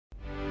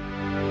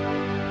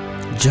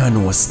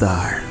John was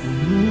star.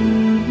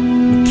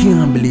 I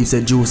can't believe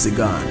that Juicy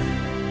gone.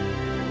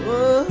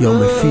 Yo,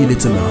 me feel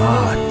it in my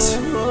heart.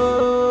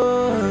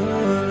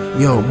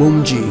 Yo,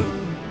 Boomji,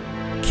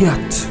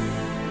 Cat,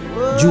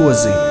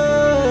 Josie,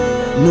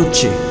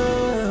 Nuchie.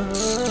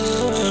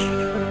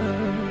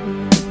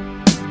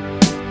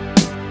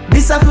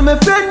 This is for my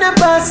friend that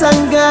pass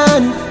and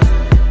gone.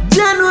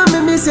 John want me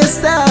miss a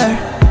star.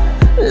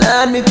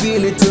 Lord, me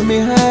feel it to me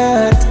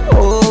heart.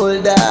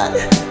 Hold on.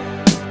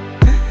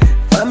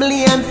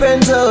 Family and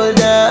friends, hold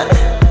on.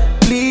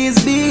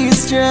 Please be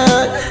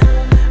strong.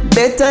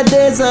 Better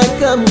days are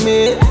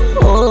coming.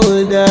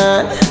 Hold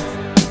on.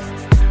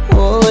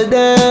 Hold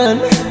on.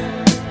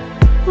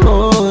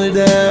 Hold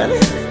on.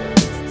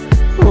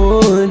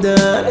 Hold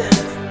on.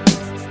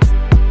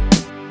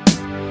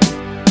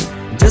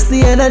 Just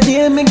the other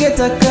day me get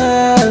a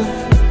call.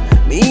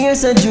 Me hear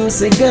some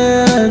Juicy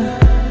gone.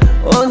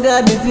 Oh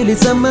God, me feel it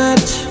so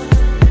much.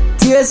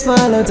 Tears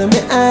fall out of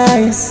my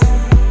eyes.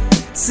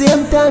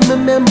 Same time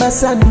remember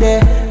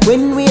Sunday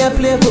when we a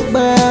play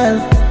football.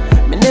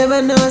 Me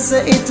never know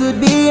say it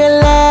would be a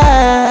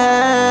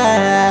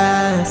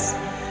last.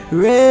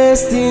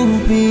 Rest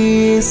in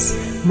peace,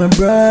 my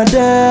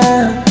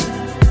brother.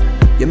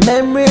 Your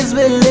memories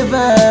will live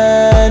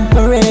on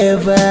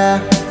forever.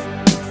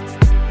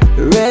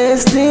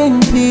 Rest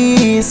in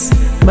peace,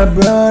 my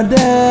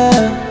brother.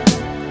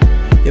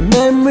 Your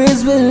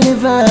memories will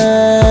live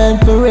on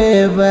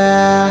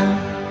forever.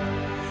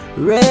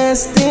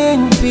 Rest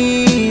in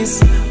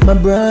peace, my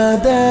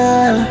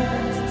brother.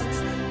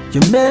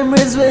 Your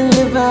memories will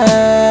live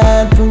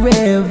on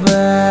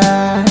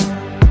forever.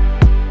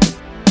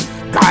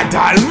 God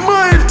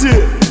Almighty!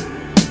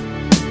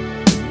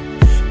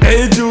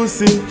 Hey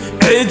Juicy,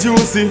 hey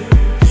Juicy.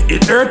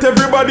 It hurt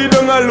everybody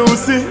down a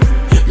Lucy.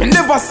 Me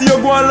never see you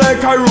going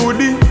like a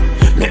Rudy.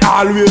 Me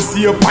always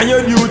see you on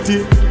your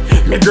duty.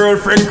 My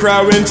girlfriend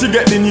cry when she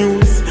get the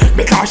news,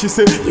 because she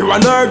say you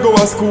and her go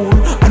to school,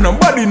 and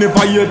nobody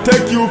never yet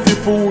take you for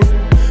food.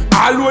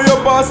 All the way you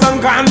pass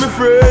and call me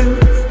friend.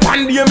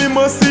 One day me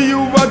must see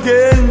you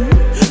again.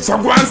 So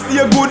go and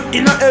stay good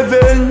in a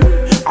heaven.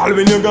 All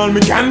when you gone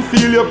me can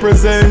feel your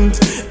present.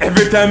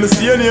 Every time I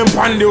see your name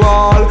on the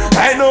wall,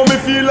 right now me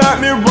feel like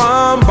me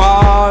one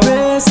ball.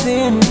 Rest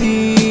in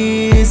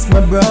peace,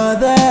 my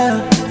brother.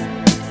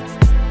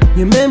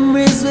 Your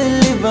memories will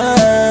live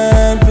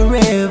on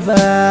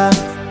forever.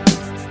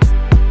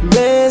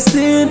 Rest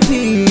in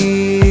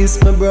peace,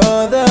 my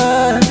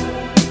brother.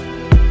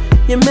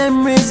 Your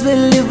memories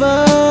will live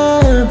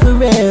on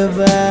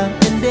forever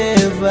and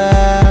ever.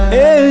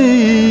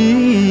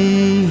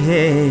 Hey,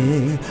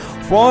 hey,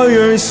 for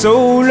your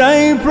soul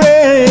I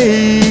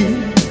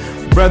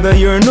pray. Brother,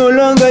 you're no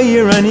longer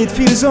here and it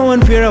feels so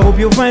unfair. I hope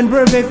you find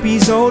perfect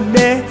peace out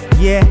there,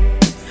 yeah.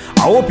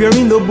 I hope you're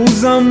in the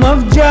bosom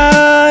of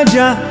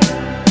Georgia.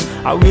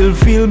 I will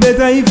feel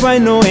better if I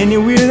know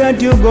anywhere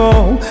that you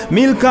go,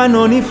 milk and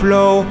honey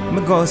flow.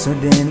 Because so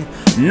then,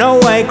 now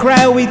I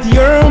cry with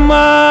your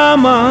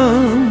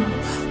mama,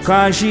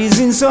 cause she's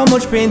in so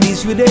much pain.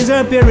 These few days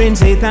her parents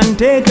hate and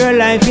take her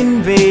life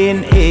in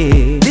vain.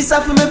 Hey. This is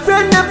for my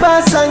friend that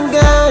pass and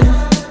gone.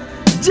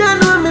 John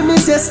want me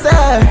miss a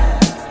star.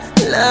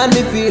 Lord,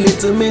 me feel it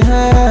to me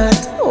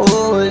heart.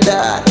 Hold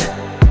on.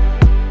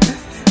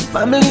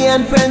 Family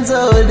and friends,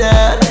 hold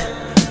on.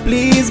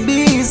 Please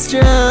be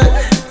strong.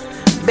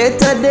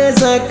 Better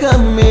days are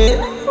coming.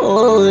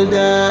 Hold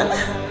on.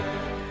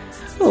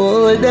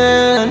 Hold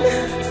on.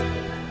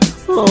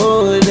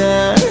 Hold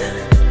on.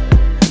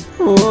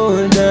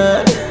 Hold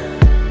on.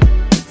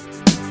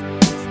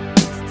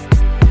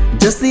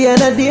 Just the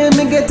other day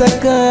me get a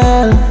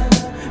call.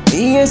 Me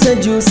hear some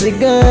Juicy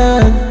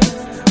gone.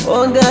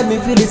 Oh God, me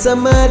feel it so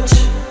much.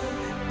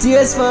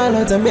 Tears fall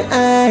out of my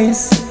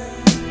eyes.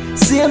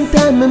 Same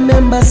time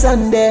remember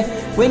Sunday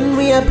when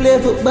we a play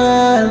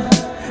football.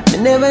 Me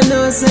never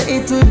know say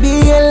it would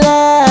be a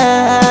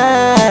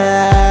last.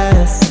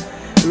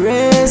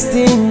 Rest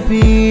in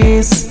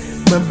peace,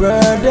 my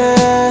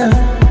brother.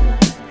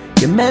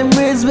 Your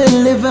memories will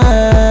live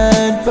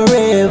on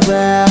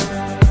forever.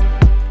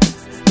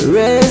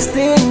 Rest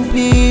in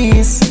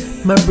peace,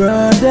 my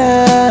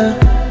brother.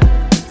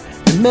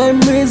 Your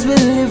memories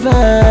will live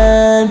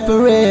on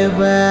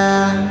forever.